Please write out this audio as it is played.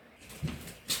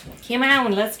Come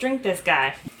on, let's drink this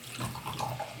guy.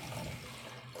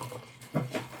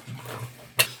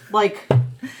 Like,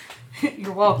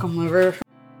 you're welcome, liver.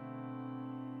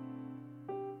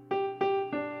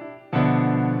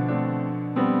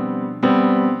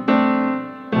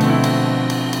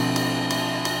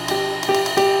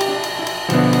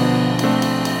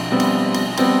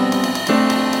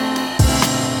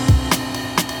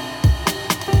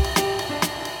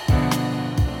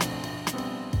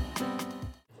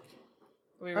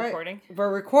 Recording?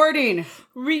 We're recording.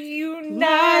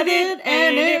 Reunited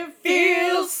and it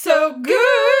feels so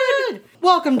good.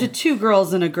 Welcome to Two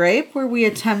Girls and a Grape, where we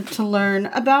attempt to learn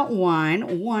about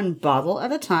wine one bottle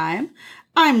at a time.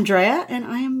 I'm Drea, and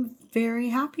I am very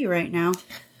happy right now.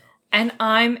 And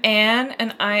I'm Anne,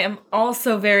 and I am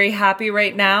also very happy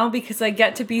right now because I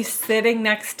get to be sitting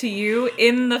next to you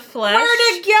in the flesh.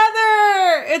 We're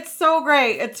together! It's so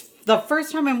great. It's the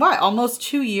first time in almost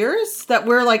 2 years that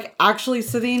we're like actually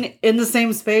sitting in the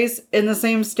same space, in the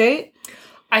same state?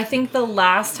 I think the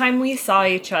last time we saw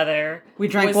each other, we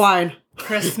drank wine.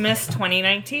 Christmas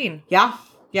 2019. Yeah,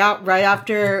 right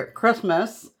after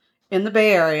Christmas in the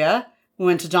Bay Area, we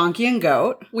went to Donkey and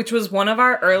Goat. Which was one of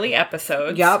our early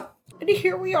episodes. Yep. And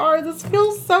here we are. This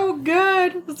feels so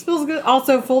good. This feels good.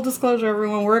 Also, full disclosure,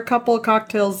 everyone, we're a couple of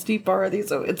cocktails deep already,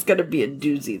 so it's going to be a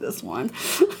doozy, this one.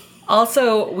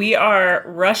 Also, we are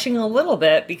rushing a little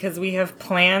bit because we have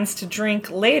plans to drink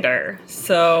later.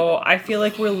 So I feel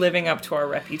like we're living up to our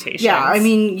reputation. Yeah, I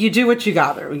mean, you do what you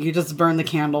gotta. You just burn the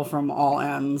candle from all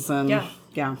ends. And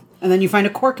yeah. And then you find a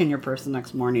cork in your purse the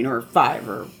next morning, or 5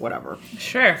 or whatever.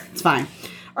 Sure. It's fine.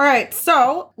 All right,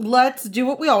 so let's do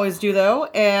what we always do, though,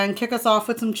 and kick us off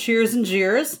with some cheers and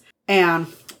jeers. And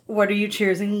what are you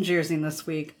cheersing and jeersing this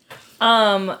week?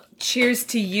 Cheers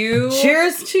to you.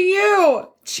 Cheers to you.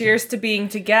 Cheers to being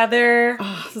together.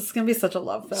 Oh, this is going to be such a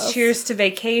love fest. Cheers to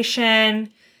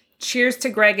vacation. Cheers to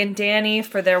Greg and Danny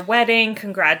for their wedding.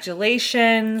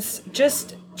 Congratulations.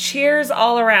 Just cheers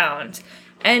all around.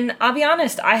 And I'll be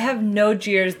honest, I have no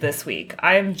jeers this week.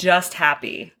 I am just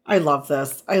happy. I love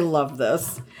this.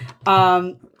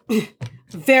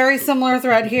 Very similar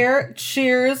thread here.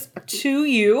 Cheers to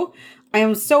you. I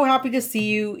am so happy to see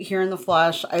you here in the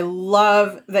flesh. I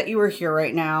love that you are here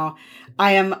right now.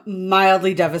 I am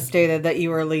mildly devastated that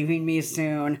you are leaving me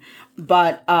soon,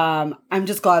 but I'm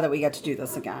just glad that we get to do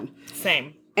this again.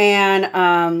 Same.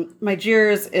 And my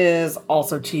jeers is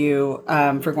also to you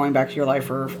for going back to your life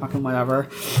or fucking whatever.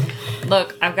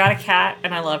 Look, I've got a cat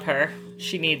and I love her.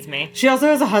 She needs me. She also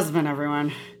has a husband,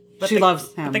 everyone. But she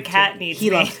loves him. But the cat needs me. He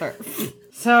me. loves her.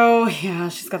 So, yeah,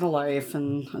 she's got a life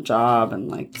and a job and,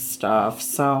 like, stuff.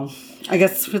 So, I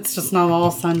guess it's just not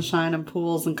all sunshine and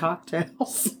pools and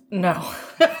cocktails. No.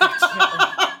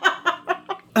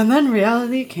 And then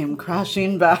reality came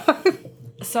crashing back.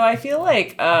 So, I feel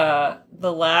like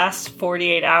the last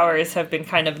 48 hours have been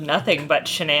kind of nothing but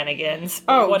shenanigans.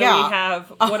 What do we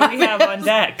have on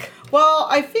deck? Well,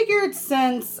 I figured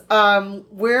since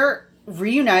we're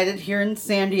reunited here in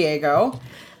San Diego,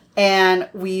 and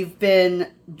we've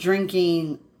been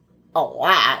drinking a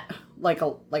lot, like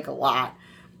a lot,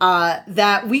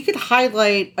 that we could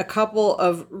highlight a couple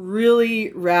of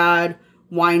really rad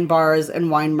wine bars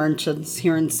and wine merchants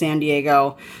here in San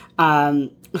Diego.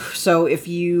 So if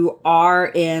you are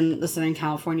in the Southern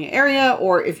California area,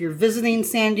 or if you're visiting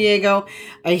San Diego,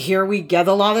 I hear we get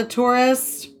a lot of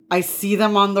tourists. I see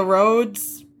them on the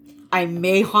roads. I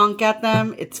may honk at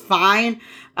them. It's fine.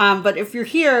 But if you're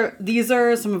here, these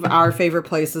are some of our favorite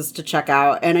places to check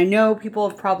out. And I know people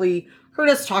have probably heard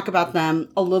us talk about them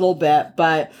a little bit,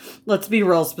 but let's be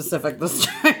real specific this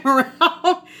time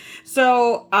around.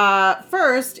 So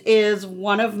first is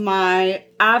one of my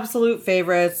absolute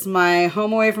favorites, my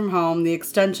home away from home, the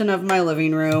extension of my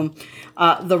living room,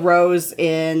 The Rose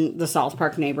in the South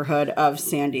Park neighborhood of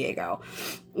San Diego.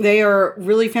 They are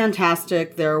really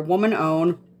fantastic. They're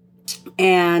woman-owned.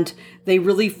 And they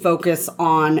really focus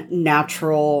on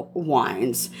natural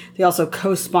wines. They also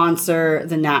co-sponsor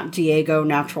the Nat Diego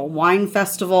Natural Wine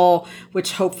Festival,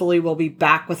 which hopefully will be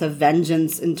back with a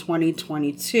vengeance in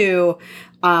 2022.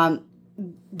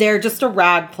 They're just a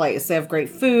rad place. They have great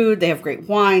food. They have great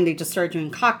wine. They just started doing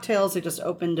cocktails. They just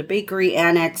opened a bakery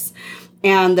annex.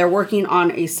 And they're working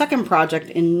on a second project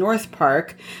in North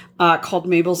Park called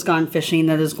Mabel's Gone Fishing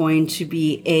that is going to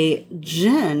be a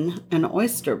gin and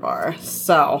oyster bar.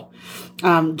 So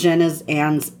gin is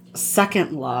Anne's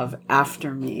second love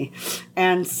after me.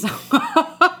 And so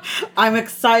I'm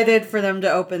excited for them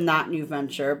to open that new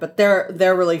venture. But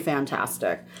they're really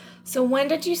fantastic. So when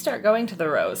did you start going to the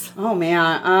Rose? Oh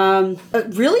man,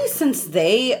 really since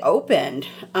they opened,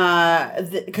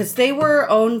 because they were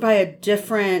owned by a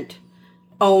different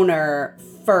owner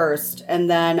first, and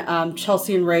then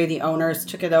Chelsea and Ray, the owners,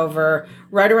 took it over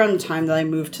right around the time that I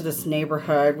moved to this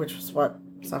neighborhood, which was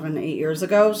 7-8 years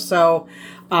ago. So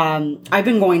I've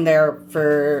been going there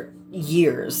for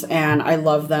years, and I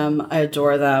love them. I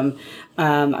adore them.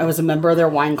 I was a member of their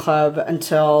wine club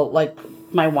until like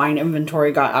my wine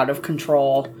inventory got out of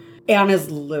control. Anna's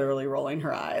literally rolling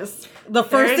her eyes. The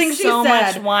first thing she so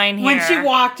said much wine here. when she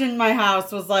walked in my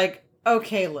house was like,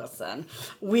 okay, listen,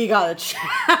 we gotta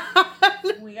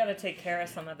chat. We gotta take care of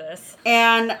some of this.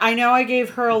 And I know I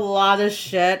gave her a lot of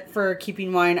shit for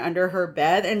keeping wine under her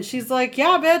bed. And she's like,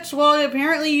 yeah, bitch, well,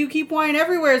 apparently you keep wine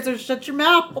everywhere, so shut your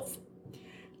mouth.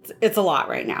 It's a lot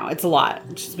right now. It's a lot.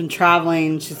 She's been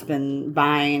traveling. She's been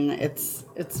buying. It's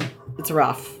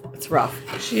rough. It's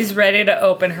rough. She's ready to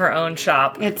open her own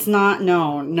shop. It's not,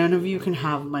 no, none of you can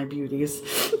have my beauties.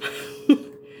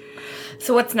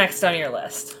 So what's next on your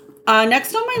list?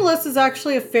 Next on my list is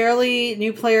actually a fairly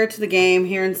new player to the game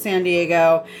here in San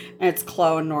Diego, and it's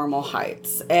Clo in Normal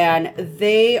Heights. And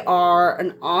they are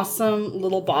an awesome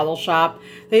little bottle shop.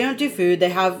 They don't do food. They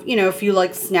have, a few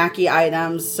like snacky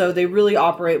items, so they really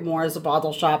operate more as a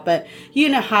bottle shop. But you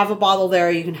can have a bottle there,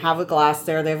 you can have a glass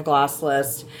there. They have a glass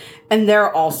list, and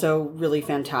they're also really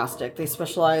fantastic. They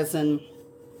specialize in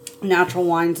natural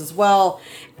wines as well,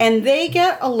 and they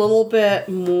get a little bit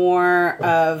more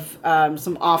of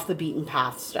some off the beaten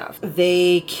path stuff.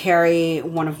 They carry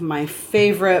one of my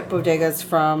favorite bodegas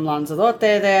from Lanzarote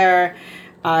there.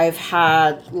 I've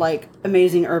had like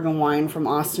amazing urban wine from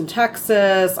Austin,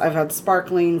 Texas. I've had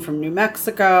sparkling from New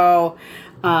Mexico.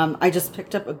 I just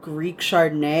picked up a Greek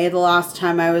Chardonnay the last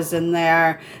time I was in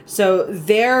there. So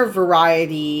their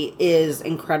variety is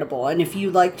incredible. And if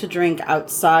you like to drink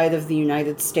outside of the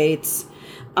United States,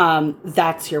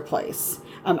 that's your place.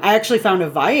 I actually found a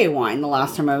Valle wine the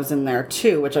last time I was in there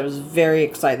too, which I was very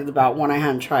excited about, one I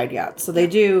hadn't tried yet. So they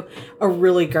do a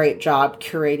really great job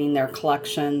curating their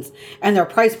collections, and their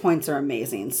price points are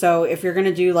amazing. So if you're going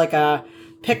to do like a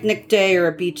picnic day or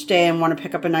a beach day and want to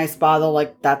pick up a nice bottle,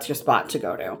 like that's your spot to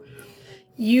go to.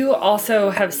 You also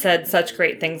have said such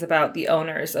great things about the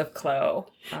owners of Clo.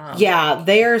 Yeah,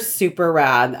 they are super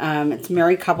rad. It's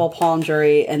Mary couple, Paul and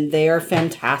Jury, and they are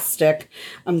fantastic.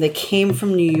 They came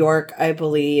from New York, I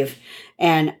believe,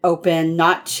 and opened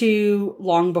not too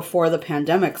long before the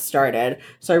pandemic started.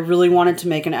 So I really wanted to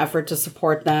make an effort to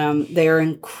support them. They are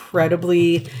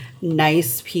incredibly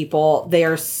nice people. They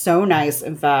are so nice,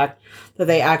 in fact, that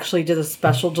they actually did a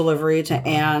special delivery to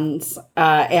Anne's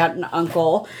aunt and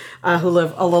uncle who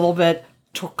live a little bit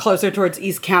closer towards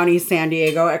East County, San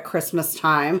Diego at Christmas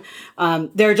time.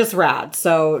 They're just rad.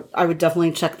 So I would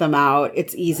definitely check them out.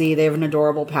 It's easy. They have an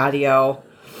adorable patio.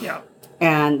 Yeah.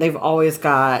 And they've always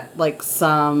got like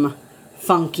some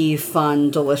funky, fun,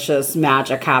 delicious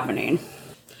magic happening.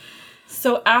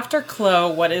 So after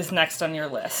Clo, what is next on your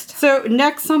list? So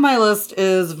next on my list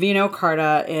is Vino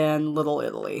Carta in Little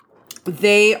Italy.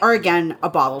 They are, again, a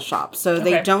bottle shop. So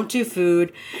they don't do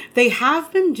food. They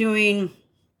have been doing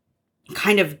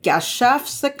kind of guest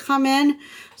chefs that come in.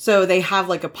 So they have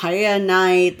like a paella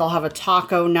night. They'll have a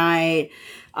taco night.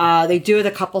 They do it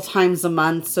a couple times a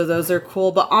month. So those are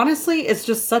cool. But honestly, it's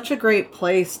just such a great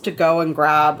place to go and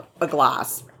grab a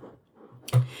glass.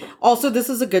 Also, this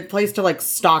is a good place to like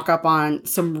stock up on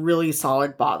some really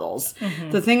solid bottles.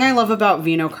 Mm-hmm. The thing I love about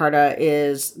Vino Carta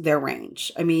is their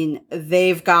range. I mean,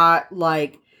 they've got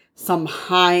like some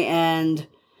high-end,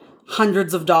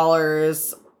 hundreds of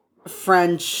dollars,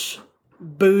 French,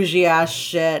 bougie-ass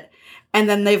shit. And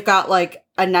then they've got like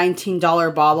a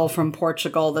 $19 bottle from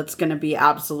Portugal that's going to be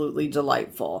absolutely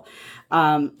delightful.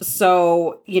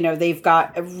 So, they've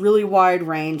got a really wide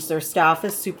range. Their staff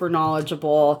is super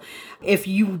knowledgeable. If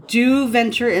you do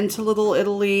venture into Little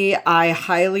Italy, I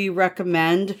highly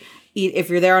recommend, if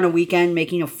you're there on a weekend,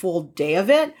 making a full day of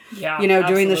it. Yeah,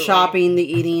 doing the shopping, the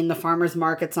eating, the farmers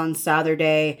markets on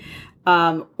Saturday,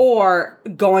 or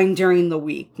going during the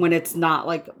week when it's not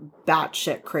like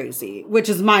batshit crazy, which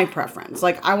is my preference.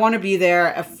 Like, I want to be there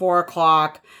at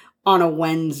 4:00 on a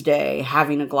Wednesday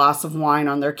having a glass of wine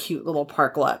on their cute little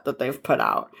parklet that they've put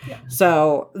out. Yeah.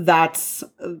 So that's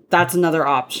another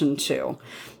option too.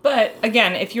 But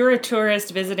again, if you're a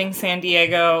tourist visiting San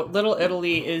Diego, Little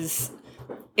Italy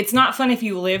it's not fun if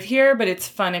you live here, but it's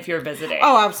fun if you're visiting.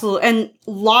 Oh, absolutely. And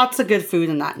lots of good food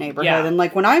in that neighborhood. Yeah. And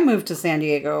like when I moved to San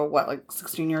Diego,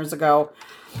 16 years ago,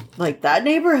 like that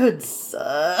neighborhood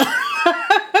sucked.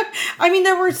 I mean,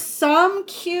 there were some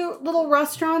cute little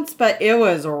restaurants, but it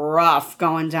was rough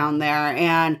going down there.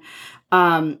 And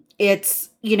It's,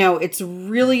 it's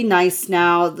really nice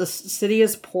now. The city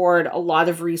has poured a lot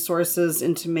of resources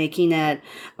into making it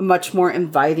a much more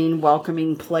inviting,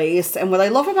 welcoming place. And what I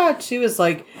love about it too is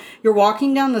like you're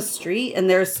walking down the street and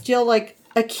there's still like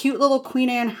a cute little Queen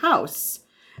Anne house.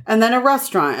 And then a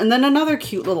restaurant, and then another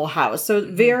cute little house. So it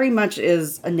very much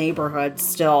is a neighborhood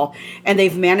still. And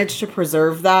they've managed to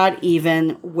preserve that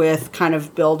even with kind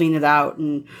of building it out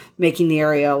and making the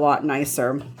area a lot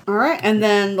nicer. All right. And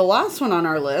then the last one on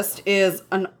our list is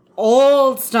an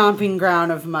old stomping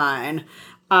ground of mine.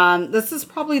 This is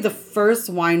probably the first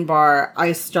wine bar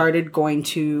I started going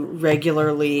to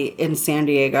regularly in San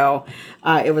Diego.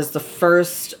 It was the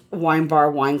first wine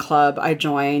bar wine club I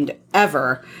joined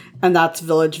ever. And that's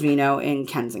Village Vino in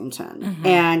Kensington. Mm-hmm.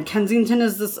 And Kensington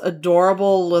is this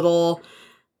adorable little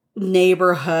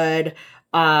neighborhood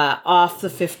off the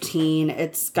 15.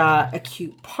 It's got a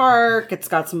cute park. It's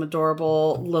got some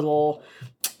adorable little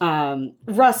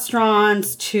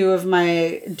restaurants. Two of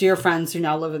my dear friends who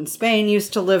now live in Spain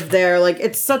used to live there. Like,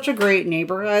 it's such a great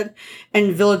neighborhood.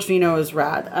 And Village Vino is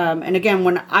rad. And again,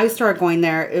 when I started going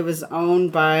there, it was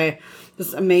owned by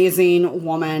this amazing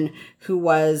woman who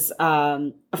was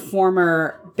a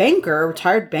former banker,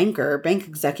 retired banker, bank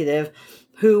executive,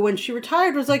 who when she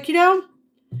retired was like, I'm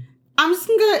just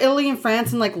going to go to Italy and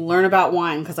France and like learn about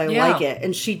wine because I like it.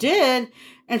 And she did.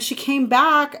 And she came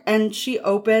back and she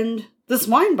opened this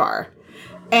wine bar.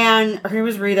 And her name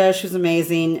was Rita. She was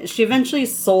amazing. She eventually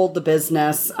sold the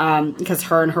business because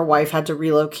her and her wife had to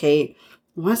relocate.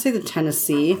 I want to say to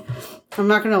Tennessee. I'm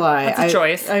not going to lie. That's a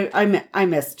choice. I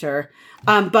missed her.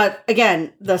 But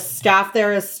again, the staff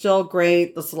there is still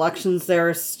great. The selections there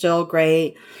are still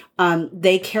great.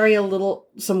 They carry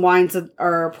some wines that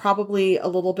are probably a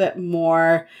little bit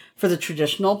more for the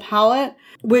traditional palate,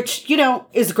 which,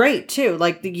 is great too.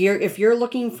 Like if you're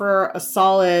looking for a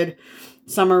solid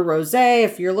summer rosé,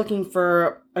 if you're looking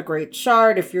for a great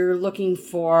chard, if you're looking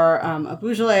for a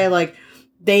Beaujolais, like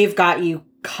they've got you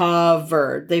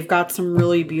covered. They've got some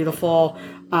really beautiful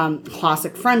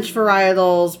classic French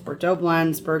varietals, Bordeaux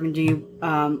blends, Burgundy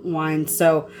wines.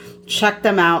 So check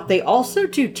them out. They also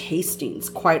do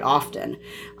tastings quite often.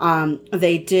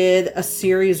 They did a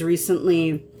series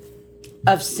recently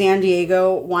of San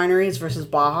Diego wineries versus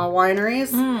Baja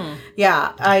wineries.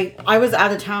 Yeah, I was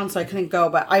out of town, so I couldn't go,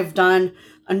 but I've done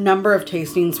a number of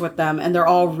tastings with them, and they're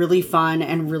all really fun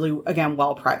and really, again,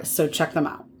 well priced. So check them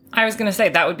out. I was going to say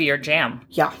that would be your jam.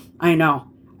 Yeah, I know.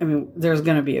 I mean, there's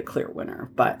going to be a clear winner,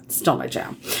 but still my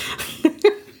jam.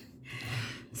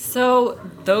 So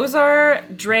those are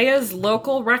Drea's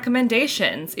local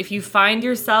recommendations. If you find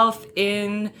yourself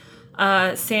in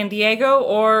San Diego,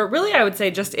 or really I would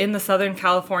say just in the Southern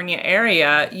California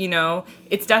area,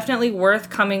 it's definitely worth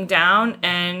coming down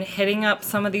and hitting up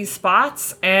some of these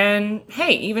spots, and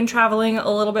hey, even traveling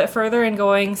a little bit further and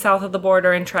going south of the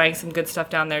border and trying some good stuff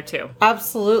down there too.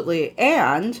 Absolutely.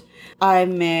 And I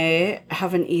may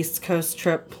have an East Coast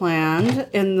trip planned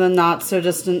in the not so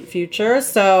distant future,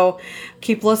 so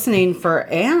keep listening for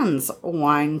Anne's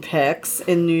wine picks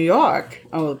in New York.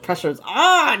 Oh, the pressure's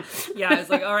on! Yeah, I was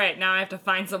like, all right, now I have to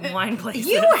find some wine places.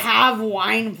 You have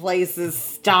wine places.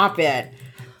 Stop it.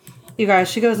 You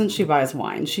guys, she goes and she buys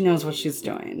wine. She knows what she's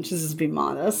doing. She's just be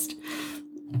modest.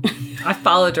 I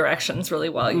follow directions really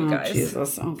well, you guys.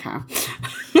 Jesus, okay.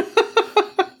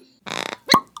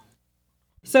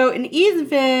 So in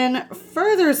even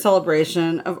further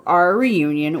celebration of our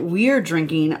reunion, we are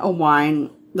drinking a wine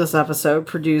this episode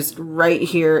produced right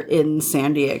here in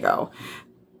San Diego.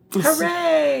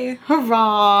 Hooray!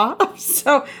 Hurrah!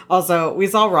 So, also, we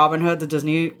saw Robin Hood, the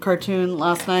Disney cartoon,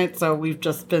 last night, so we've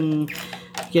just been,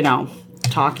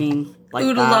 talking like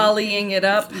that. Oodle-lollying it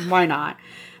up. Why not?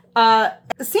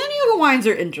 San Diego wines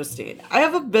are interesting. I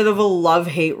have a bit of a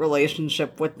love-hate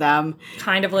relationship with them.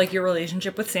 Kind of like your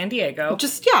relationship with San Diego.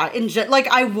 Just, yeah,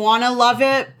 I want to love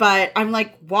it, but I'm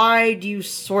like, why do you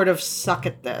sort of suck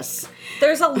at this?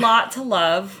 There's a lot to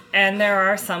love, and there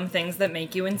are some things that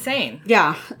make you insane.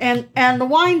 Yeah, and the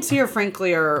wines here,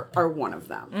 frankly, are one of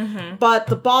them. Mm-hmm. But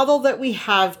the bottle that we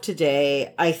have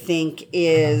today, I think,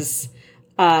 is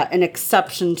an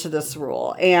exception to this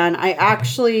rule. And I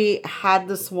actually had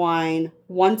this wine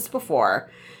once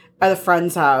before at a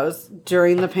friend's house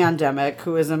during the pandemic,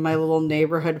 who was in my little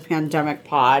neighborhood pandemic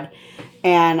pod.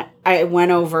 And I went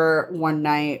over one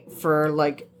night for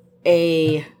like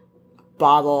a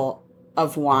bottle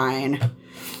of wine,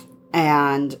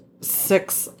 and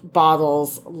 6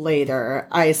 bottles later,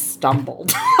 I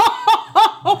stumbled.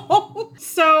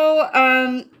 So,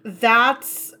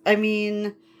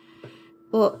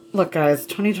 Well, look, guys,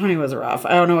 2020 was rough.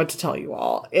 I don't know what to tell you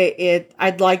all.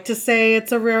 I'd like to say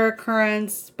it's a rare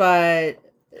occurrence, but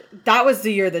that was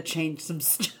the year that changed some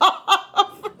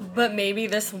stuff. But maybe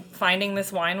finding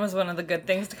this wine was one of the good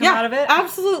things to come out of it?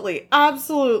 Absolutely.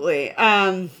 Absolutely.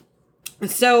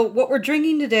 So what we're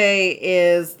drinking today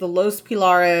is the Los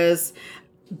Pilares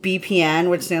BPN,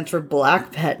 which stands for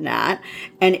Black Pet Nat,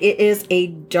 and it is a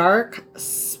dark,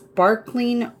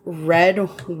 sparkling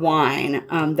red wine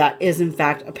that is in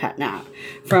fact a Pet Nat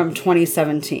from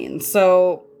 2017.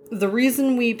 So the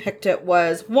reason we picked it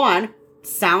was, one,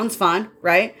 sounds fun,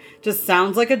 right? Just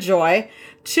sounds like a joy.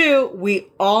 Two, we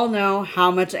all know how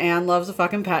much Anne loves a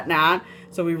fucking Pet Nat,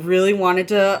 so we really wanted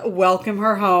to welcome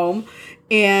her home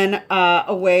in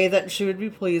a way that she would be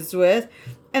pleased with.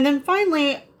 And then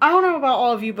finally, I don't know about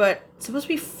all of you, but it's supposed to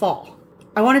be fall.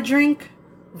 I want to drink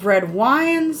red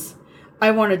wines.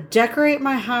 I want to decorate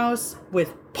my house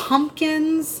with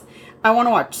pumpkins. I want to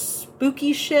watch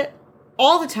spooky shit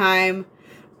all the time.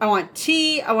 I want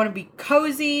tea. I want to be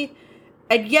cozy.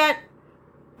 And yet,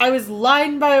 I was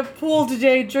lying by a pool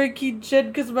today drinking gin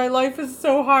because my life is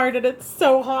so hard and it's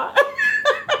so hot.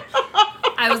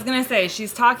 I was going to say,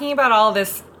 she's talking about all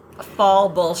this fall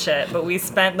bullshit, but we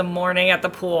spent the morning at the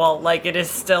pool like it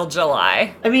is still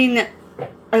July. I mean,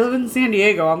 I live in San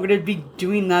Diego. I'm going to be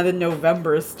doing that in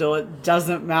November still. It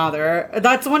doesn't matter.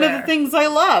 That's one of the things I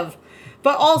love.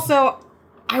 But also,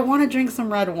 I want to drink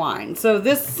some red wine. So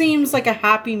this seems like a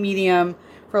happy medium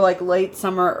for like late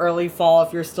summer, early fall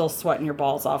if you're still sweating your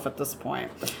balls off at this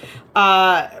point.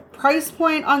 Price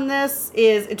point on this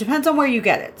is, it depends on where you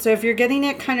get it. So if you're getting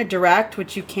it kind of direct,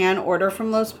 which you can order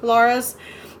from Los Pilares,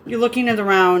 you're looking at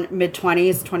around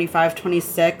mid-20s, 25,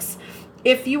 26.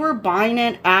 If you were buying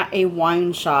it at a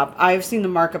wine shop, I've seen the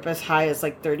markup as high as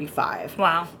like 35.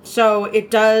 Wow. So it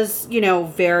does,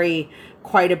 vary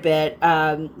quite a bit.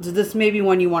 So this may be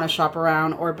one you want to shop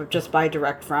around or just buy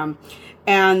direct from.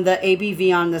 And the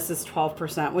ABV on this is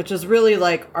 12%, which is really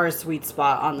like our sweet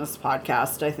spot on this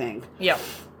podcast, I think. Yep.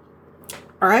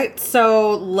 All right,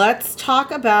 so let's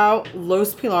talk about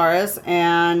Los Pilares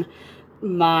and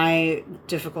my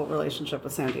difficult relationship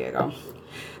with San Diego.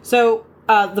 So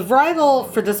the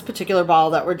varietal for this particular bottle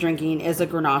that we're drinking is a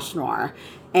Grenache Noir.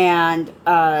 And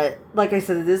like I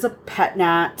said, it is a Pet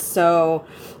Nat, so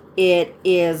it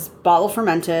is bottle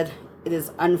fermented. It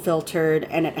is unfiltered,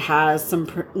 and it has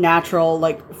some natural,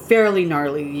 like, fairly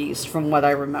gnarly yeast from what I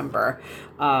remember.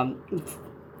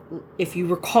 If you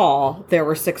recall, there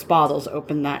were 6 bottles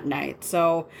open that night.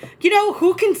 So,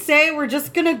 who can say we're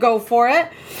just going to go for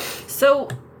it? So,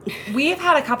 we've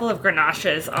had a couple of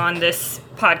Grenaches on this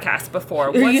podcast before.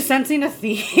 Are you sensing a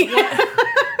theme?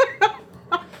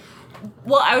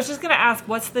 Well, I was just going to ask,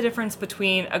 what's the difference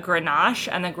between a Grenache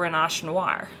and a Grenache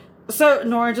Noir? So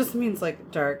Noir just means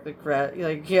like dark, like red,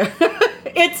 like yeah.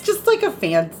 It's just like a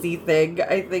fancy thing.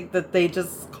 I think that they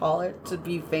just call it to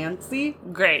be fancy.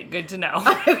 Great, good to know.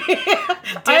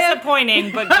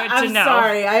 Disappointing, but good to know. I'm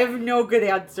sorry, I have no good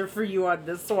answer for you on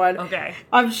this one. Okay.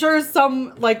 I'm sure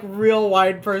some like real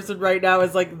wine person right now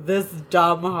is like this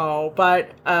dumb hoe,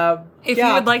 but if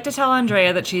you would like to tell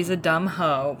Andrea that she's a dumb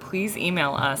hoe, please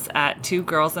email us at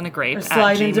 2girlsandagrape@gmail.com.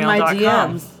 Slide into my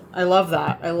DMs. I love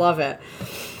that. I love it.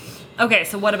 Okay,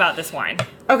 so what about this wine?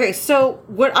 Okay, so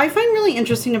what I find really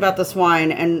interesting about this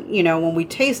wine, and, when we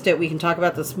taste it, we can talk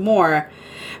about this more.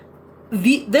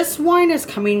 This wine is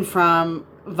coming from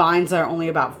vines that are only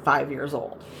about 5 years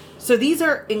old. So these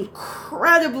are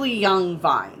incredibly young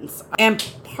vines. And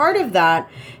part of that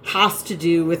has to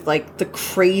do with, like, the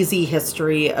crazy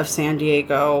history of San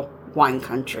Diego wine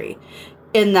country.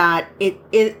 In that it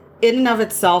in and of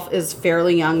itself is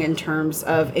fairly young in terms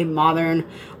of a modern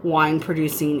wine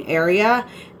producing area,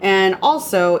 and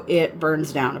also it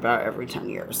burns down about every 10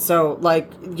 years. So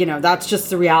that's just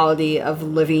the reality of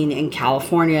living in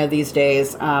California these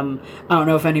days. I don't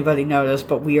know if anybody noticed,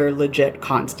 but we are legit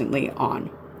constantly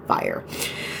on fire.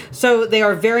 So they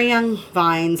are very young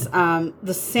vines.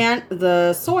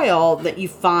 The soil that you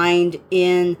find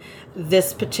in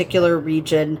this particular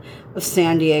region of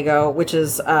San Diego, which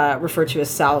is referred to as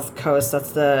South Coast,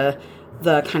 that's the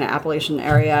kind of Appalachian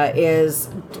area, is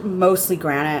mostly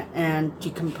granite and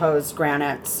decomposed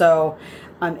granite. So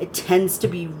it tends to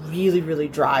be really, really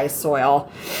dry soil.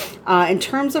 In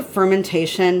terms of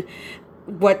fermentation,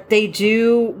 what they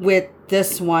do with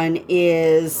this one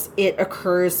is it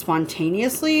occurs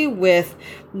spontaneously with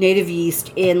native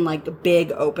yeast in like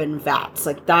big open vats.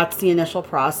 Like that's the initial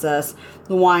process.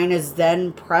 The wine is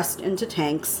then pressed into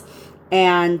tanks,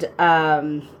 and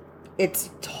it's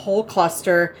a whole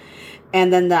cluster.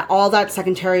 And then all that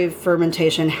secondary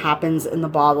fermentation happens in the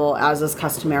bottle, as is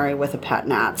customary with a pet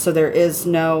nat. So there is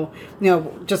no,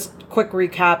 just quick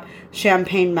recap,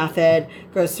 champagne method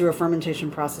goes through a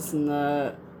fermentation process in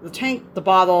the tank, the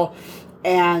bottle,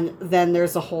 and then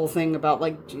there's a whole thing about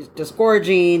like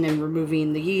disgorging and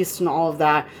removing the yeast and all of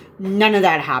that. None of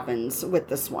that happens with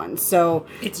this one. So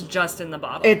it's just in the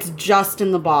bottle. It's just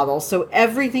in the bottle. So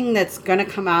everything that's going to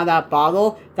come out of that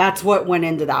bottle, that's what went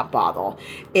into that bottle.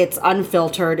 It's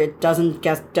unfiltered. It doesn't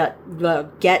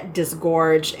get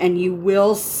disgorged. And you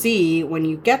will see when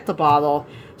you get the bottle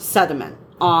sediment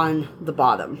on the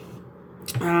bottom.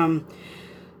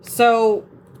 So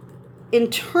in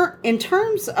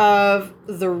terms of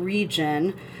the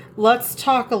region, let's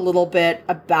talk a little bit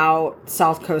about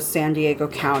South Coast San Diego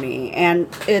County. And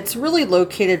it's really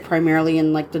located primarily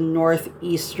in like the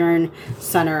northeastern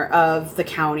center of the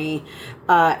county.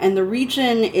 And the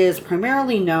region is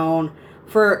primarily known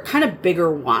for kind of bigger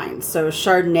wines. So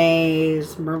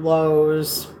Chardonnays,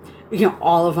 Merlots,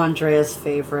 all of Andrea's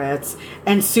favorites,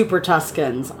 and Super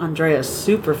Tuscans. Andrea's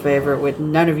super favorite, which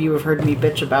none of you have heard me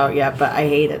bitch about yet, but I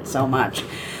hate it so much.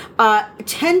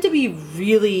 Tend to be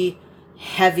really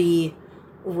heavy,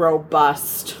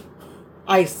 robust.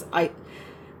 That's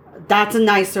a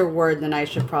nicer word than I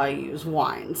should probably use.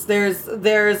 Wines. There's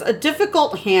a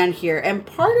difficult hand here, and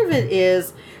part of it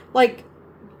is like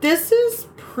this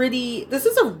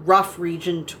is a rough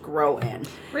region to grow in.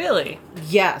 Really?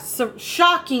 Yes, so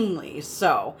shockingly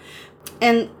so.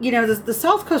 And the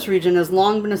South Coast region has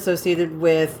long been associated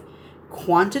with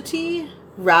quantity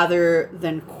rather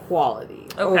than quality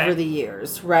over the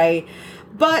years, right?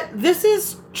 But this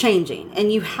is changing,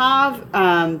 and you have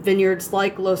vineyards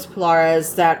like Los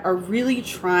Pilares that are really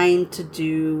trying to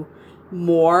do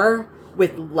more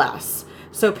with less.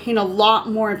 So paying a lot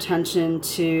more attention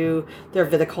to their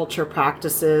viticulture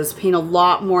practices, paying a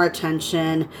lot more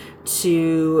attention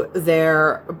to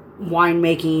their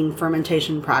winemaking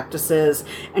fermentation practices,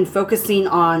 and focusing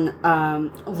on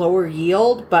lower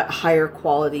yield but higher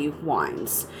quality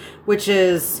wines, which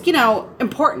is,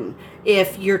 important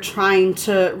if you're trying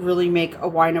to really make a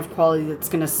wine of quality that's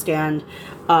going to stand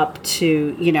up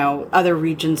to, other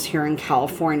regions here in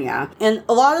California. And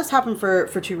a lot of this happened for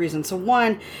two reasons. So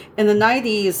one, in the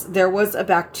 90s, there was a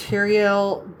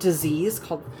bacterial disease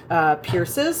called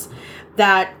Pierce's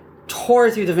that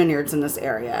tore through the vineyards in this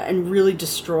area and really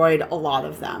destroyed a lot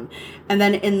of them. And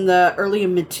then in the early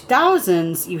and mid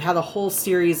 2000s, you had a whole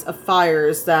series of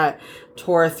fires that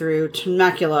tore through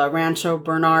Temecula, Rancho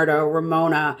Bernardo,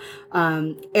 Ramona,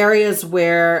 areas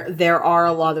where there are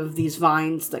a lot of these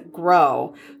vines that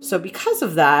grow. So because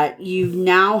of that, you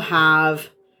now have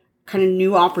kind of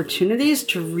new opportunities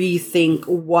to rethink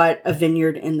what a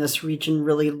vineyard in this region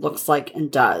really looks like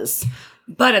and does.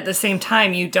 But at the same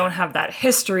time, you don't have that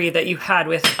history that you had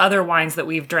with other wines that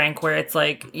we've drank where it's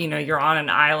like, you're on an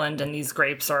island and these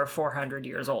grapes are 400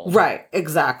 years old. Right,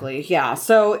 exactly. Yeah.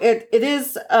 So it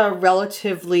is a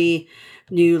relatively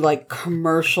new, like,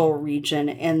 commercial region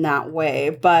in that way.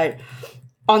 But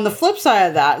on the flip side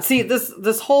of that, see,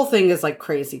 this whole thing is like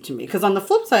crazy to me, because on the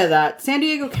flip side of that, San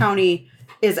Diego County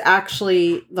is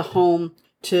actually the home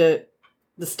to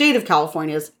the state of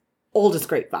California's oldest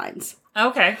grapevines.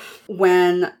 Okay.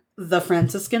 When the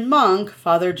Franciscan monk,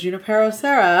 Father Junipero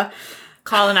Serra,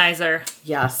 colonizer.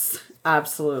 Yes,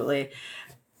 absolutely,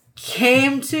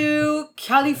 came to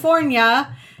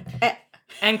California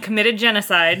and committed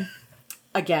genocide.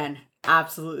 Again,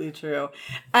 absolutely true.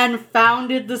 And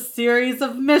founded the series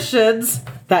of missions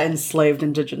that enslaved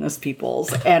indigenous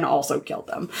peoples and also killed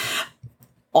them.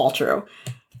 All true.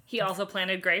 He also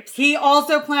planted grapes.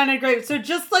 So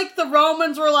just like the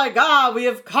Romans were like, we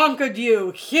have conquered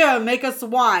you. Here, make us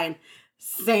wine.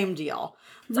 Same deal.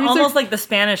 It's almost like the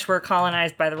Spanish were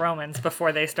colonized by the Romans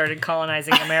before they started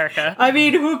colonizing America. I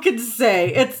mean, who can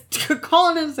say?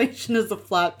 Colonization is a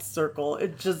flat circle.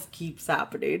 It just keeps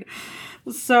happening.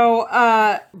 So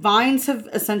vines have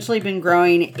essentially been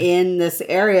growing in this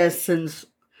area since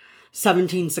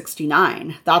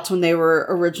 1769. That's when they were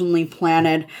originally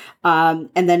planted. And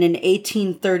then in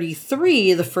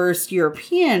 1833, the first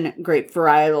European grape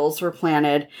varietals were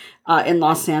planted in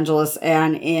Los Angeles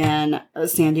and in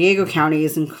San Diego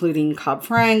counties, including Cab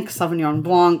Franc, Sauvignon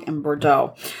Blanc, and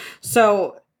Bordeaux.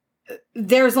 So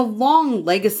there's a long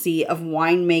legacy of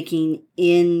winemaking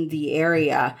in the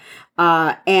area.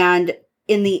 And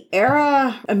in the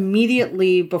era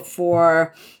immediately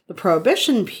before the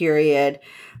Prohibition period,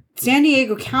 San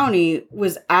Diego County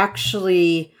was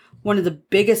actually one of the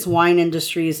biggest wine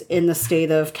industries in the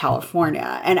state of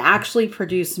California and actually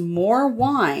produced more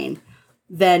wine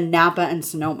than Napa and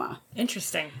Sonoma.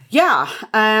 Interesting. Yeah.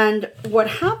 And what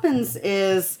happens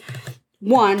is,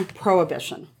 one,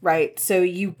 prohibition, right? So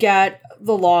you get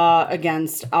the law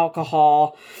against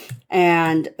alcohol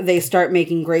and they start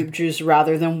making grape juice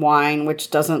rather than wine,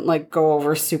 which doesn't like go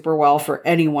over super well for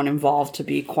anyone involved, to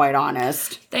be quite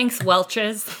honest. Thanks,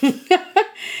 Welch's.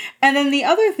 And then the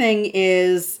other thing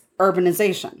is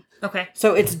urbanization. Okay.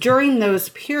 So it's during those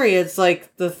periods,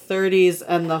 like the 30s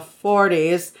and the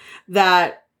 40s,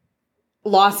 that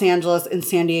Los Angeles and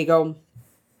San Diego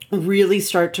really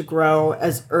start to grow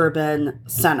as urban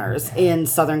centers in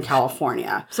Southern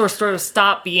California. So we're sort of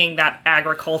stop being that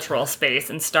agricultural space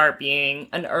and start being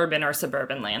an urban or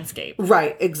suburban landscape.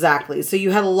 Right, exactly. So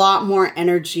you had a lot more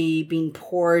energy being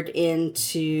poured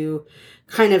into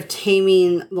kind of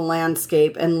taming the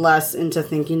landscape and less into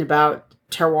thinking about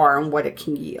terroir and what it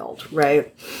can yield,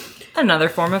 right? Another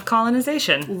form of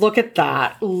colonization. Look at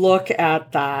that. Look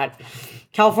at that.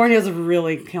 California is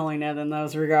really killing it in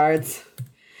those regards.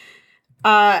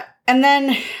 And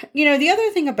then, you know, the other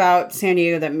thing about San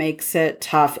Diego that makes it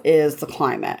tough is the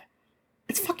climate.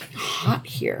 It's fucking hot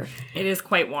here. It is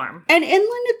quite warm. And inland,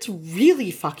 it's really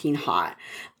fucking hot.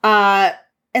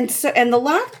 And the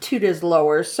latitude is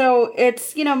lower. So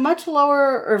it's, you know, much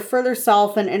lower or further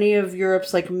south than any of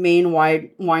Europe's like main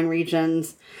wine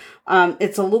regions.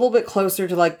 It's a little bit closer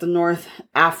to like the North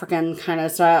African kind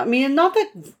of style. I mean, not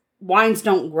that wines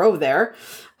don't grow there.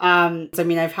 I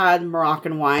mean, I've had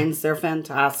Moroccan wines. They're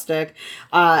fantastic.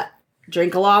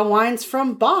 Drink a lot of wines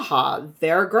from Baja.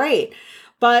 They're great.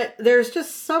 But there's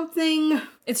just something...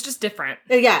 It's just different.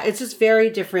 Yeah, it's just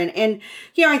very different. And,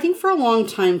 you know, I think for a long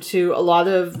time, too, a lot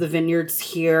of the vineyards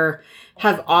here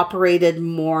have operated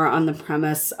more on the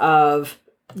premise of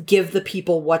give the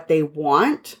people what they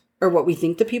want or what we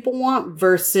think the people want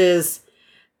versus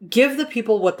give the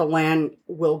people what the land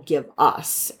will give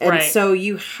us. And right. So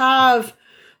you have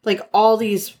like all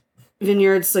these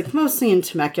vineyards, like mostly in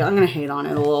Temecula, I'm going to hate on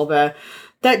it a little bit,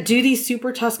 that do these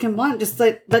super Tuscan blends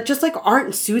that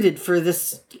aren't suited for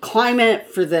this climate,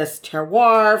 for this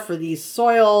terroir, for these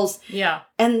soils. Yeah.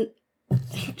 And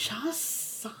they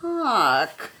just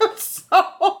suck.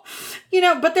 So, you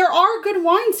know, but there are good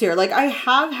wines here. Like I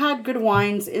have had good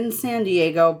wines in San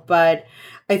Diego, but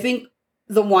I think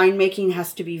the winemaking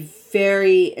has to be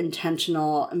very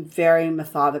intentional and very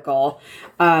methodical.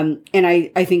 And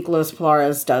I think Los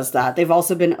Pilares does that. They've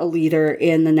also been a leader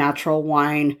in the natural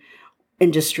wine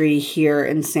industry here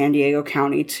in San Diego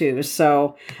County too.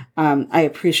 So I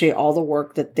appreciate all the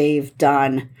work that they've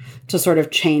done to sort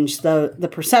of change the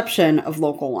perception of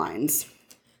local wines.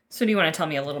 So do you want to tell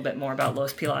me a little bit more about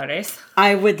Los Pilares?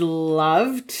 I would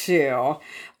love to.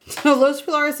 So Los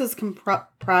Pilares is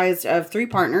comprised of 3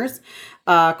 partners,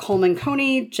 Coleman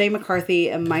Coney, Jay McCarthy,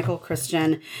 and Michael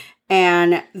Christian.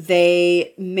 And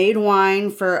they made wine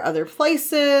for other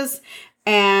places.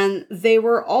 And they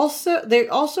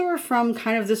also are from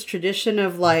kind of this tradition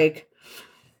of like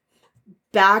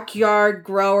backyard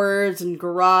growers and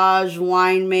garage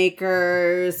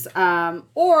winemakers,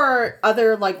 or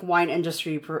other like wine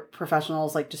industry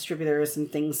professionals like distributors and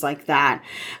things like that.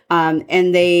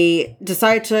 And they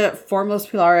decided to form Los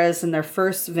Pilares, and their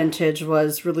first vintage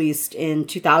was released in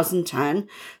 2010.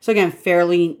 So again,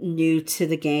 fairly new to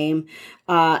the game.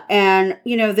 And,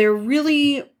 you know, they're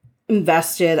really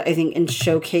invested, I think, in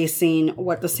showcasing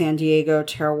what the San Diego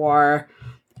terroir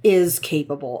is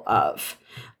capable of.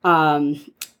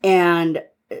 And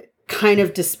kind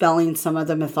of dispelling some of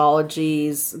the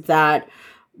mythologies that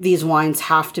these wines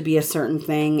have to be a certain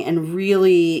thing, and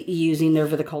really using their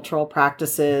viticultural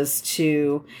practices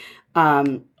to,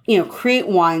 you know, create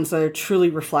wines that are truly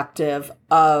reflective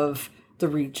of the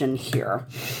region here.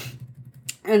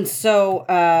 And so,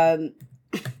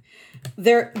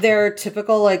 they're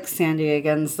typical like San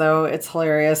Diegans, though. It's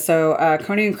hilarious. So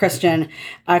Coney and Christian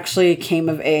actually came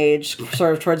of age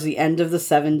sort of towards the end of the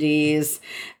 70s,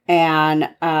 and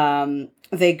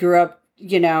they grew up,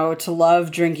 you know, to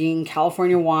love drinking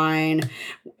California wine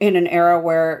in an era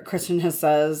where Christian has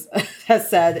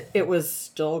said it was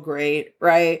still great,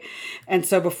 right? And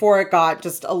so before it got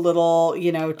just a little,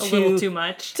 you know, a little too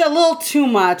much, a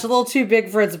little too big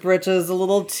for its britches, a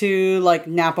little too like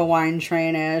Napa wine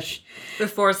train-ish.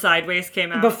 Before Sideways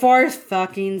came out. Before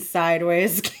fucking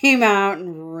Sideways came out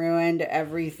and ruined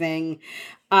everything.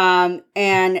 And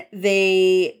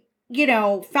they, you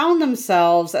know, found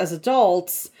themselves as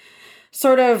adults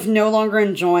sort of no longer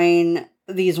enjoying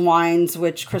these wines,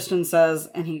 which Christian says,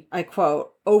 and I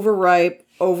quote, overripe,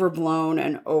 overblown,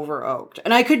 and over-oaked.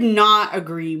 And I could not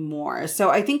agree more. So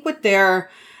I think with their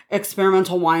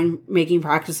experimental wine making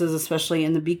practices, especially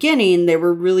in the beginning, they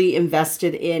were really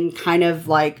invested in kind of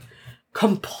like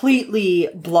completely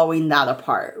blowing that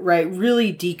apart, right?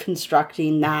 Really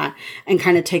deconstructing that and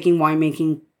kind of taking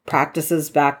winemaking practices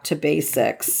back to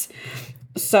basics.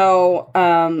 So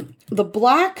the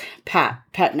black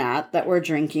pet nat that we're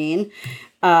drinking,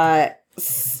 I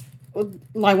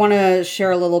want to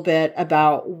share a little bit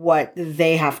about what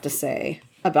they have to say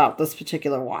about this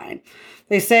particular wine.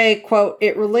 They say, quote,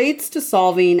 "It relates to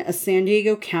solving a San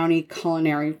Diego County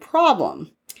culinary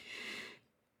problem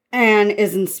and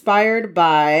is inspired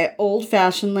by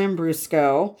old-fashioned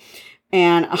Lambrusco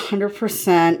and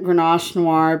 100% Grenache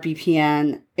Noir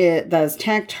BPN. It does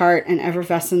tannic tart and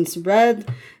effervescence red,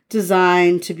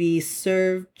 designed to be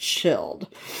served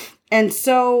chilled." And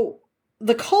so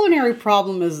the culinary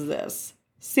problem is this.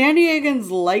 San Diegans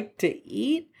like to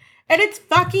eat, and it's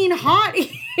fucking hot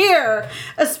here,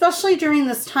 especially during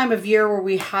this time of year where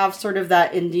we have sort of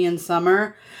that Indian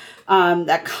summer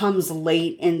that comes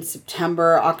late in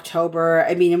September, October.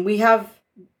 I mean, and we have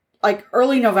like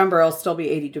early November, it'll still be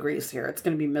 80 degrees here. It's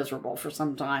going to be miserable for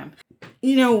some time.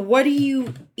 You know, what do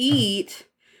you eat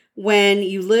when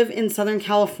you live in Southern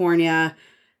California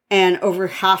and over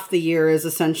half the year is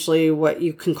essentially what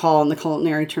you can call in the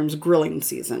culinary terms grilling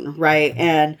season, right?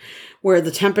 And where the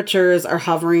temperatures are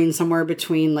hovering somewhere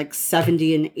between like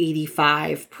 70 and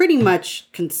 85 pretty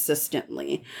much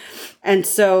consistently. And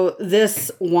so this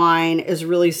wine is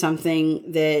really something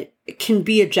that can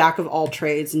be a jack of all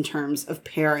trades in terms of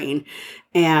pairing.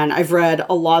 And I've read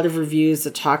a lot of reviews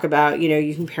that talk about, you know,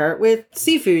 you can pair it with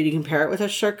seafood, you can pair it with a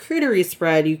charcuterie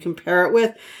spread, you can pair it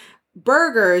with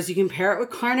burgers, you can pair it with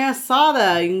carne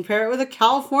asada, you can pair it with a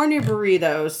California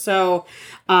burrito. So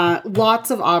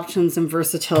lots of options and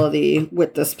versatility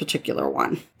with this particular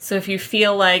one. So if you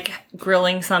feel like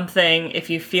grilling something, if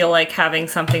you feel like having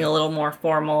something a little more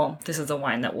formal, this is a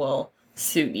wine that will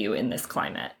suit you in this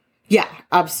climate. Yeah,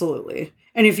 absolutely.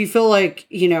 And if you feel like,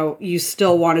 you know, you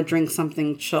still want to drink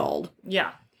something chilled.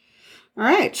 Yeah. All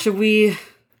right. Should we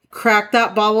crack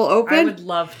that bottle open? I would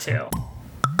love to.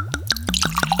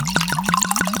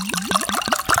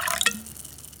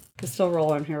 We're still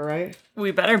rolling here, right?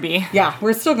 We better be. Yeah,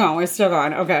 we're still going. We're still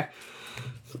going. Okay.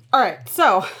 All right.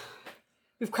 So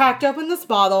we've cracked open this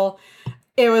bottle.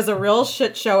 It was a real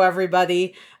shit show,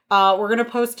 everybody. We're going to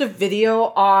post a video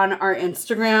on our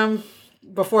Instagram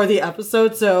before the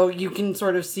episode so you can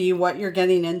sort of see what you're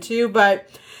getting into. But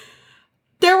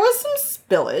there was some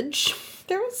spillage.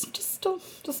 There was just a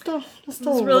It's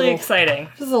really exciting.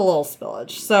 Just a little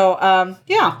spillage. So,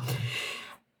 yeah.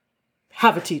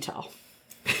 Have a tea towel.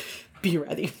 Be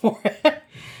ready for it.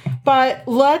 But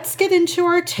let's get into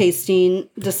our tasting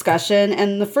discussion.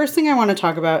 And the first thing I want to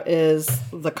talk about is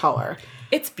the color.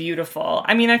 It's beautiful.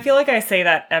 I mean, I feel like I say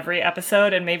that every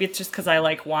episode, and maybe it's just because I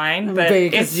like wine, but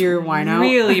it's you're wine out.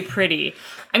 Really pretty.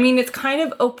 I mean, it's kind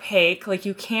of opaque. Like,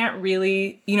 you can't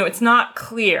really, you know, it's not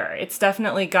clear. It's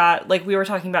definitely got, like we were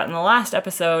talking about in the last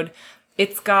episode,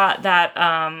 it's got that,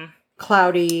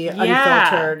 cloudy,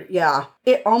 unfiltered. Yeah.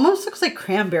 It almost looks like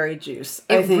cranberry juice.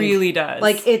 It really does.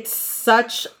 Like, it's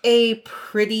such a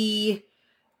pretty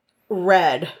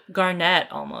red. Garnet,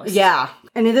 almost. Yeah.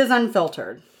 And it is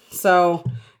unfiltered. So,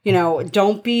 you know,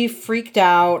 don't be freaked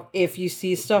out. If you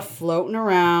see stuff floating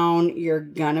around, you're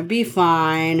gonna be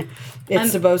fine.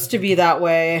 It's supposed to be that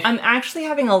way. I'm actually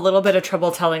having a little bit of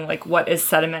trouble telling, like, what is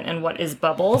sediment and what is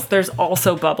bubbles. There's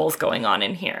also bubbles going on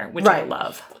in here, which I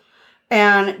love.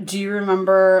 And do you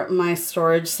remember my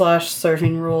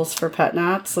storage/serving rules for pet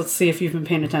nats? Let's see if you've been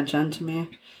paying attention to me.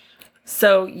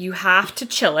 So you have to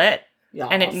chill it. Yes.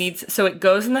 And it needs, so it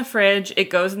goes in the fridge. It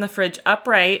goes in the fridge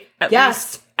upright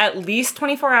at least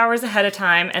 24 hours ahead of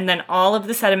time. And then all of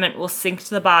the sediment will sink to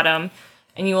the bottom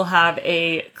and you will have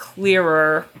a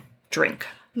clearer drink.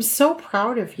 I'm so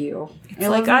proud of you. I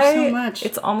love you so much.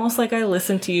 It's almost like I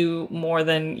listen to you more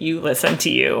than you listen to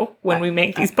you when we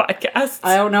make these podcasts.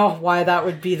 I don't know why that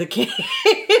would be the case.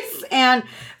 And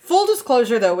full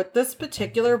disclosure, though, with this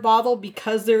particular bottle,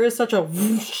 because there is such a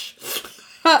whoosh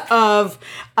of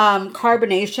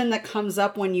carbonation that comes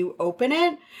up when you open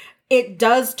it, it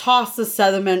does toss the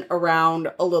sediment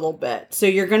around a little bit. So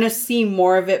you're going to see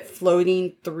more of it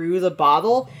floating through the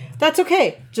bottle. That's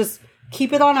okay. Just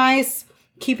keep it on ice.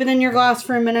 Keep it in your glass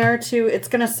for a minute or two. It's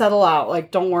going to settle out. Like,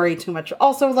 don't worry too much.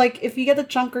 Also, like, if you get a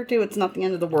chunk or two, it's not the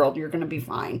end of the world. You're going to be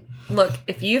fine. Look,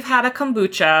 if you've had a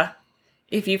kombucha,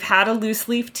 if you've had a loose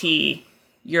leaf tea,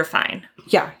 you're fine.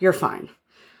 Yeah, you're fine.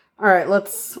 All right,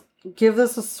 let's give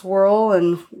this a swirl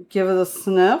and give it a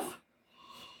sniff.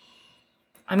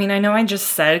 I mean, I know I just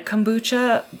said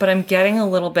kombucha, but I'm getting a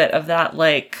little bit of that,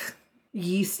 like,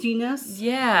 yeastiness.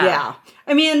 Yeah. Yeah.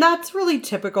 I mean, and that's really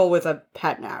typical with a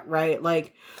pet nat, right?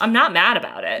 Like, I'm not mad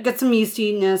about it. you get some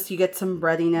yeastiness, you get some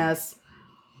breadiness.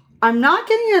 I'm not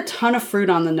getting a ton of fruit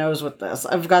on the nose with this.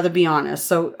 I've got to be honest.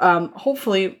 So,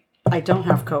 hopefully I don't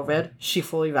have COVID. She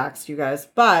fully vaxxed, you guys.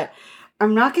 But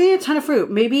I'm not getting a ton of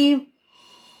fruit. Maybe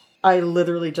I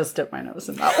literally just dipped my nose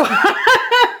in that one.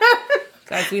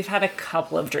 Guys, we've had a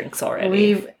couple of drinks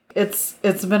already. It's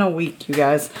been a week, you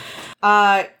guys.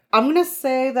 I'm gonna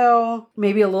say though,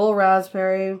 maybe a little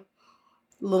raspberry, a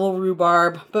little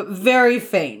rhubarb, but very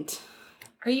faint.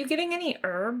 Are you getting any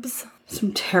herbs?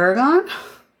 Some tarragon,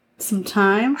 some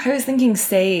thyme. I was thinking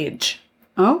sage.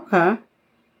 Okay.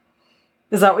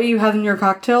 Is that what you had in your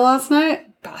cocktail last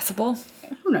night? Possible.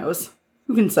 Who knows?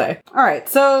 Who can say? All right,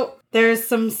 so there's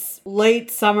some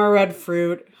late summer red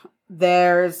fruit.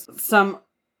 There's some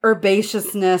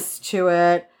herbaceousness to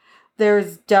it.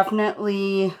 There's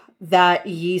definitely that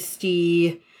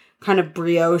yeasty kind of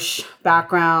brioche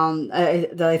background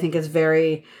that I think is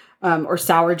very, or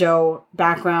sourdough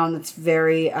background that's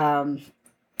very in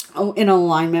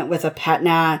alignment with a pet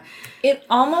nat. It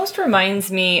almost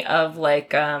reminds me of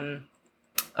like a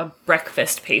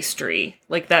breakfast pastry,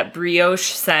 like that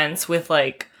brioche sense with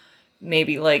like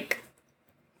maybe like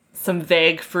some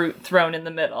vague fruit thrown in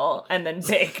the middle and then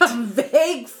baked.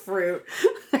 Vague fruit.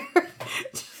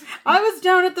 I was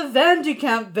down at the Van de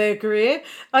Kamp bakery.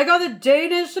 I got a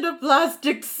Danish in a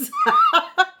plastic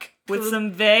sack. With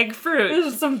some vague fruit.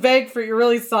 There's some vague fruit. You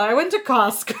really saw. I went to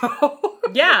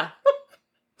Costco. Yeah.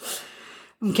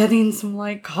 I'm getting some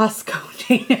like Costco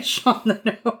Danish on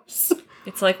the nose.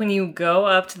 It's like when you go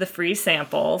up to the free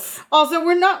samples. Also,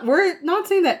 we're not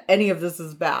saying that any of this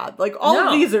is bad. Like all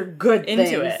of these are good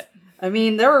things. Into it. I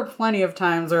mean, there were plenty of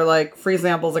times where like free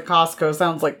samples at Costco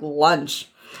sounds like lunch.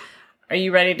 Are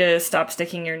you ready to stop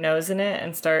sticking your nose in it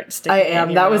and start sticking I it in am.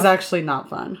 your That mouth? was actually not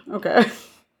fun. Okay.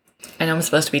 I know I'm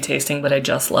supposed to be tasting, but I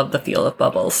just love the feel of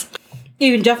bubbles.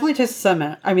 You can definitely taste the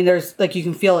sediment. I mean, there's like you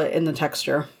can feel it in the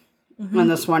texture on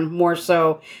this one more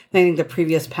so than I think the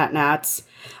previous pet nats.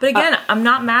 But again, I'm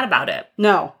not mad about it.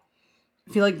 No.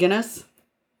 If you like Guinness.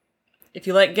 If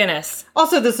you like Guinness.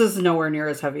 Also, this is nowhere near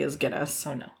as heavy as Guinness.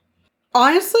 Oh no.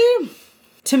 Honestly,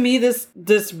 to me, this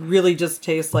really just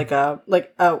tastes like a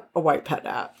white pet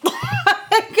nat.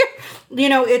 You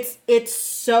know, it's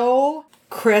so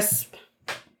crisp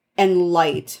and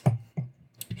light.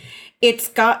 It's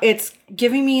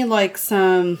giving me like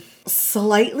some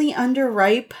slightly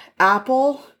underripe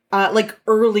apple, like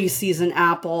early season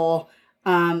apple.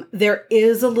 There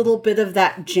is a little bit of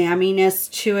that jamminess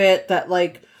to it, that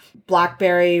like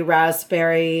blackberry,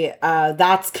 raspberry,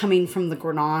 that's coming from the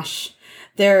Grenache.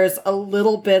 There's a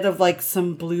little bit of like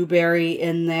some blueberry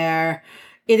in there.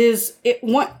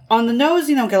 On the nose,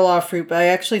 you don't get a lot of fruit, but I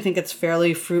actually think it's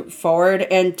fairly fruit forward.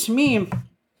 And to me,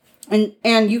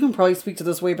 and you can probably speak to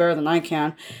this way better than I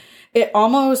can, it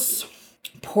almost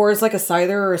pours like a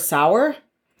cider or a sour.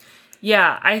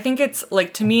 Yeah, I think it's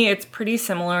like, to me, it's pretty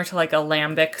similar to like a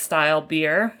lambic style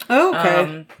beer. Oh,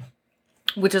 okay.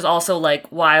 Which is also like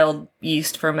wild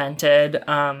yeast fermented.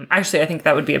 Actually, I think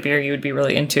that would be a beer you would be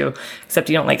really into, except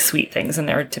you don't like sweet things and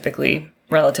they're typically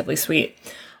relatively sweet.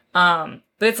 But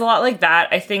it's a lot like that.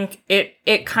 I think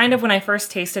it kind of, when I first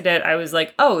tasted it, I was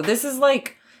like, oh, this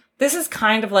is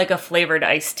kind of like a flavored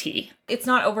iced tea. It's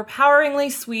not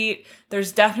overpoweringly sweet.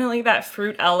 There's definitely that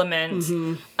fruit element.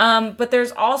 Mm-hmm. But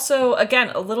there's also, again,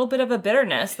 a little bit of a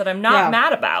bitterness that I'm not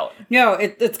mad about. No,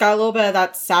 it's got a little bit of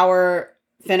that sour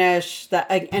finish,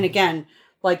 and again,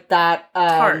 like that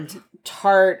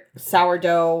tart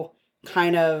sourdough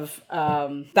kind of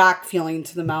back feeling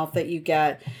to the mouth that you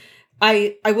get.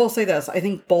 I will say this. I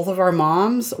think both of our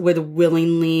moms would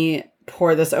willingly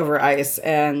pour this over ice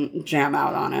and jam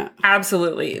out on it.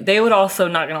 Absolutely. They would also,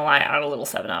 not gonna lie, add a little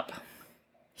 7-Up.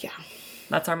 Yeah.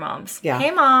 That's our moms. Yeah.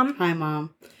 Hey, Mom. Hi,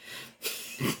 Mom.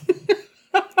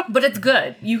 But it's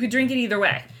good. You could drink it either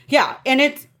way. Yeah.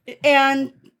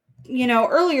 And you know,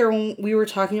 earlier when we were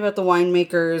talking about the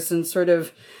winemakers and sort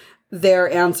of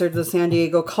their answer to the San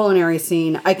Diego culinary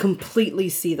scene, I completely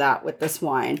see that with this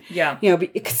wine. Yeah. You know,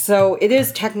 so it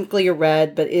is technically a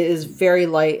red, but it is very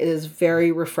light. It is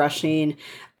very refreshing.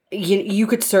 You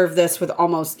could serve this with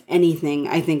almost anything,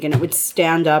 I think, and it would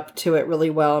stand up to it really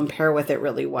well and pair with it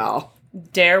really well.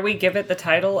 Dare we give it the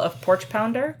title of Porch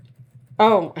Pounder?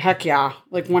 Oh, heck yeah.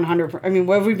 Like 100%. I mean,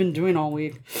 what have we been doing all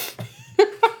week?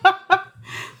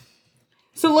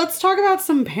 So let's talk about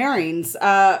some pairings.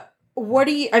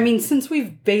 Since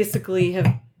we've basically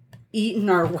have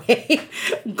eaten our way,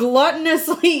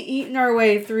 gluttonously eaten our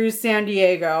way through San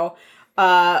Diego,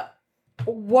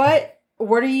 what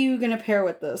are you going to pair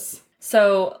with this?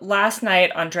 So last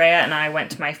night, Andrea and I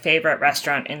went to my favorite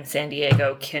restaurant in San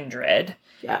Diego, Kindred.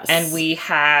 Yes. And we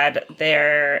had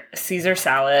their Caesar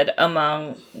salad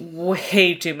among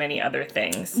way too many other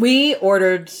things. We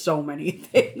ordered so many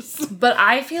things. But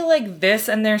I feel like this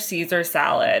and their Caesar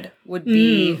salad would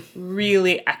be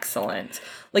really excellent.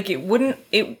 Like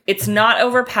it's not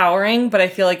overpowering, but I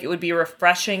feel like it would be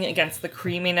refreshing against the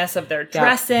creaminess of their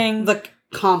dressing. The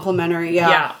complimentary,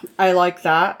 yeah. I like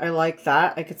that.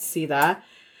 I could see that.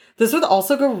 This would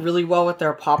also go really well with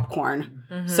their popcorn.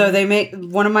 Mm-hmm. So they make,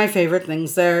 one of my favorite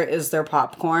things there is their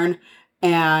popcorn.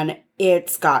 And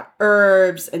it's got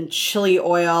herbs and chili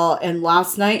oil. And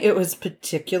last night it was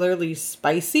particularly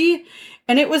spicy.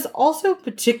 And it was also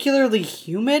particularly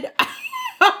humid.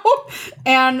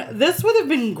 And this would have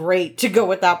been great to go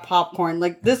with that popcorn.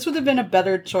 Like, this would have been a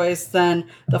better choice than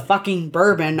the fucking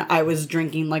bourbon I was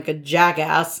drinking like a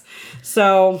jackass.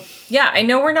 So, yeah, I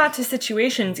know we're not to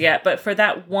situations yet, but for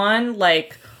that one,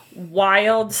 like,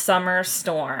 wild summer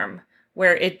storm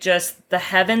where it just, the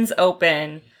heavens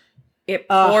open, it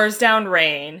pours down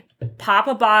rain, pop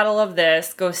a bottle of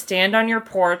this, go stand on your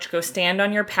porch, go stand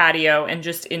on your patio, and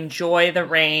just enjoy the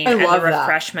rain and the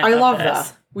refreshment of this. I love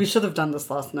that. We should have done this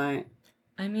last night.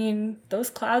 I mean, those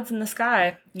clouds in the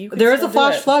sky. There is a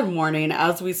flash flood warning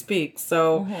as we speak,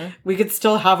 so we could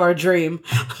still have our dream.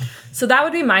 So that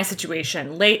would be my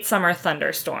situation. Late summer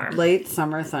thunderstorm. Late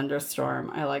summer thunderstorm.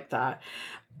 I like that.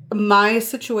 My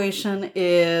situation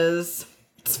is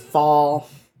it's fall.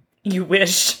 You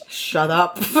wish. Shut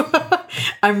up.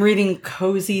 I'm reading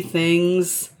cozy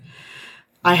things.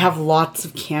 I have lots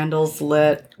of candles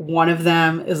lit. One of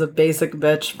them is a basic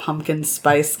bitch pumpkin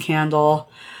spice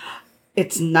candle.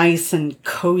 It's nice and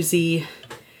cozy.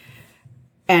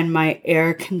 And my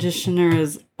air conditioner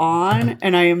is on.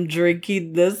 And I am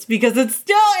drinking this because it's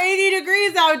still 80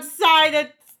 degrees outside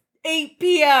at 8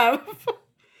 p.m.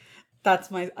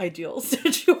 That's my ideal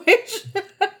situation.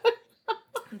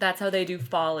 That's how they do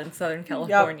fall in Southern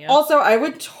California. Yep. Also, I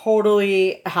would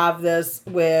totally have this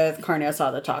with carne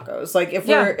asada tacos. Like,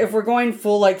 if we're going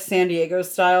full like San Diego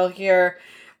style here,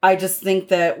 I just think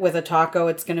that with a taco,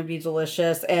 it's going to be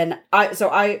delicious. And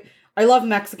I love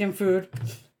Mexican food.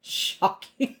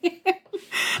 Shocking.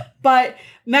 But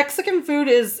Mexican food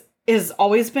is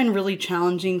always been really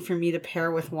challenging for me to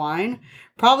pair with wine.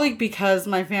 Probably because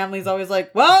my family's always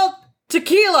like, well,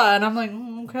 tequila. And I'm like,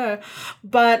 okay.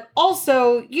 But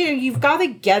also, you've got to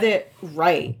get it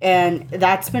right. And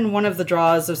that's been one of the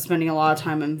draws of spending a lot of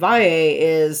time in Valle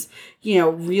is,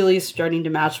 really starting to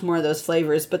match more of those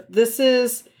flavors. But this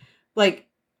is like,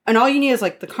 and all you need is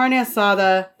like the carne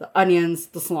asada, the onions,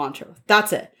 the cilantro.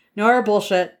 That's it. No other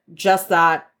bullshit. Just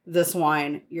that, this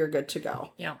wine, you're good to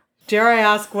go. Yeah. Dare I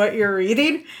ask what you're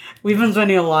reading? We've been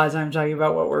spending a lot of time talking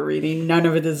about what we're reading. None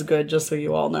of it is good, just so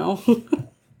you all know.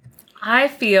 I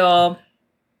feel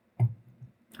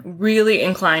really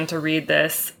inclined to read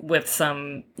this with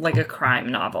some, like, a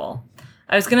crime novel.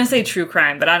 I was going to say true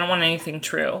crime, but I don't want anything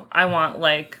true. I want,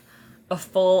 like, a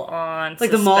full-on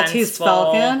like the Maltese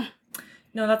Falcon?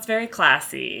 No, that's very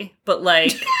classy. But,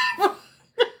 like,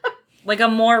 like a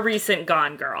more recent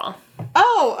Gone Girl.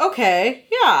 Oh, okay.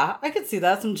 Yeah, I could see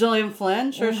that. Some Gillian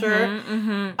Flynn, sure.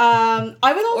 Mm-hmm.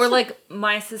 I would also... Or, like,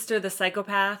 My Sister the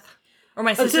Psychopath. Or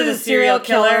My Sister the Serial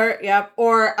Killer. Yep.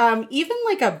 Or even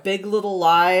like a Big Little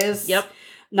Lies. Yep.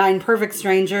 9 Perfect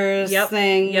Strangers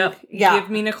thing. Yep. Yeah. Give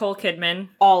me Nicole Kidman.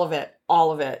 All of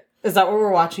it. Is that what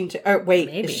we're watching? Wait,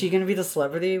 Maybe. Is she going to be the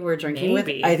celebrity we're drinking with?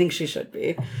 Maybe. I think she should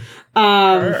be.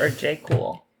 Her or J.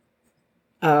 Cool.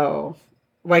 Oh.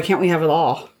 Why can't we have it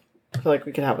all? I feel like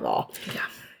we could have it all. Yeah.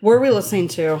 What are we listening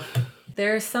to?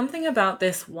 There's something about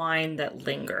this wine that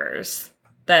lingers.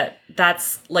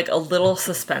 That's like a little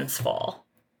suspenseful.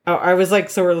 Oh, I was like,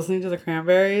 so we're listening to the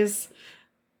Cranberries?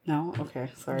 No? Okay,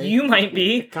 sorry. You might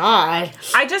be. God.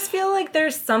 I just feel like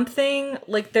there's something,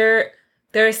 like there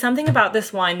is something about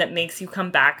this wine that makes you come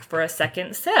back for a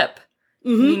second sip.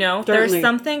 Mm-hmm, certainly. There's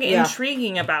something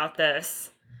intriguing about this.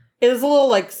 It is a little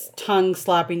like tongue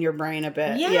slapping your brain a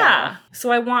bit. Yeah.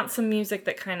 So I want some music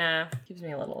that kind of gives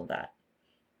me a little of that.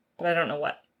 But I don't know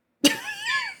what.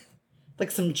 Like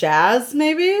some jazz,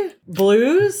 maybe?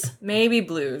 Blues? Maybe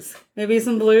blues. Maybe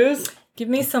some blues? Give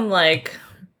me some, like,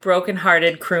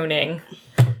 broken-hearted crooning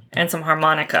and some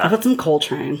harmonica. How about some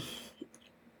Coltrane?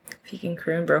 If you can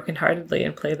croon broken-heartedly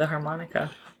and play the harmonica.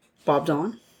 Bob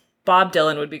Dylan? Bob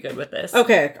Dylan would be good with this.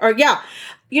 Okay. Yeah.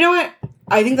 You know what?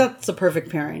 I think that's a perfect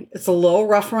pairing. It's a little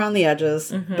rough around the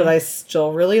edges, but I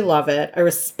still really love it. I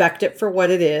respect it for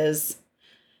what it is.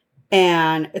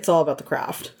 And it's all about the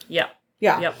craft. Yep.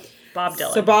 Yeah. Yep. Bob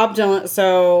Dylan. So Bob Dylan.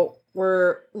 So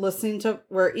we're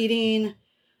eating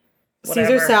whatever.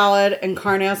 Caesar salad and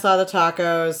carne asada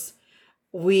tacos.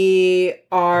 We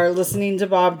are listening to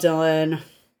Bob Dylan.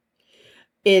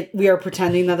 We are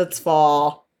pretending that it's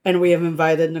fall, and we have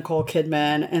invited Nicole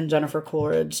Kidman and Jennifer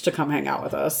Coolidge to come hang out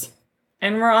with us.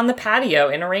 And we're on the patio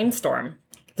in a rainstorm.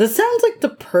 This sounds like the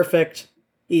perfect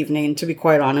evening, to be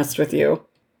quite honest with you.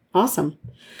 Awesome.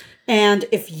 And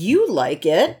if you like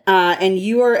it, and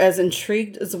you are as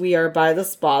intrigued as we are by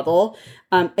this bottle,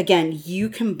 again, you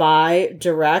can buy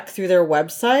direct through their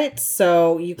website.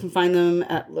 So you can find them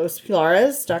at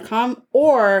lospilares.com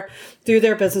or through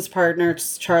their business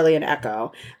partners, Charlie and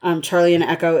Echo. Charlie and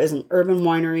Echo is an urban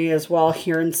winery as well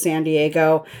here in San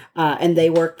Diego, and they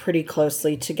work pretty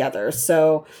closely together.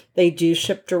 So they do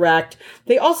ship direct.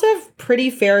 They also have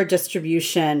pretty fair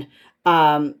distribution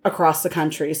across the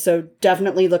country. So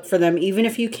definitely look for them. Even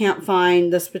if you can't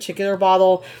find this particular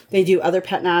bottle, they do other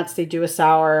pet nats, they do a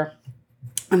sour,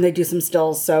 and they do some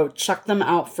stills. So check them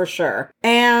out for sure.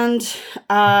 And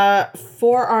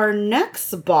for our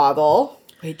next bottle,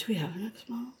 wait, do we have a next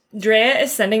bottle? Drea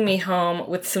is sending me home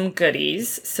with some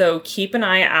goodies, so keep an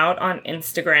eye out on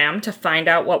Instagram to find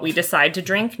out what we decide to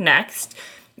drink next.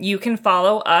 You can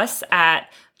follow us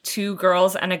at Two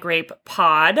Girls and a Grape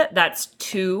Pod. That's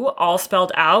two, all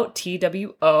spelled out,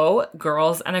 TWO,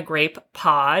 Girls and a Grape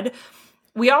Pod.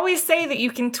 We always say that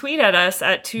you can tweet at us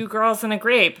at Two Girls and a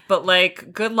Grape, but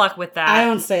like, good luck with that. I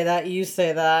don't say that. You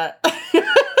say that.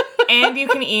 And you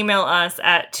can email us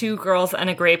at Two Girls and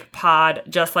a Grape Pod,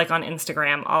 just like on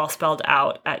Instagram, all spelled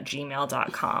out, at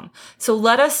gmail.com. So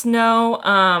let us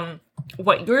know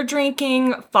what you're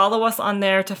drinking. Follow us on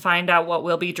there to find out what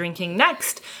we'll be drinking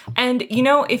next. And, you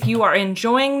know, if you are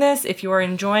enjoying this, if you are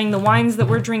enjoying the wines that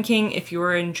we're drinking, if you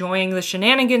are enjoying the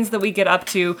shenanigans that we get up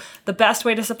to, the best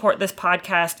way to support this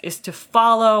podcast is to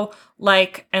follow,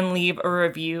 like, and leave a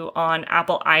review on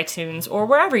Apple iTunes or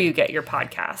wherever you get your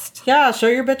podcast. Yeah, show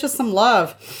your bitches some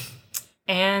love.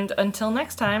 And until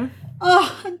next time.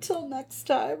 Oh, until next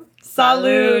time.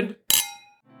 Salud.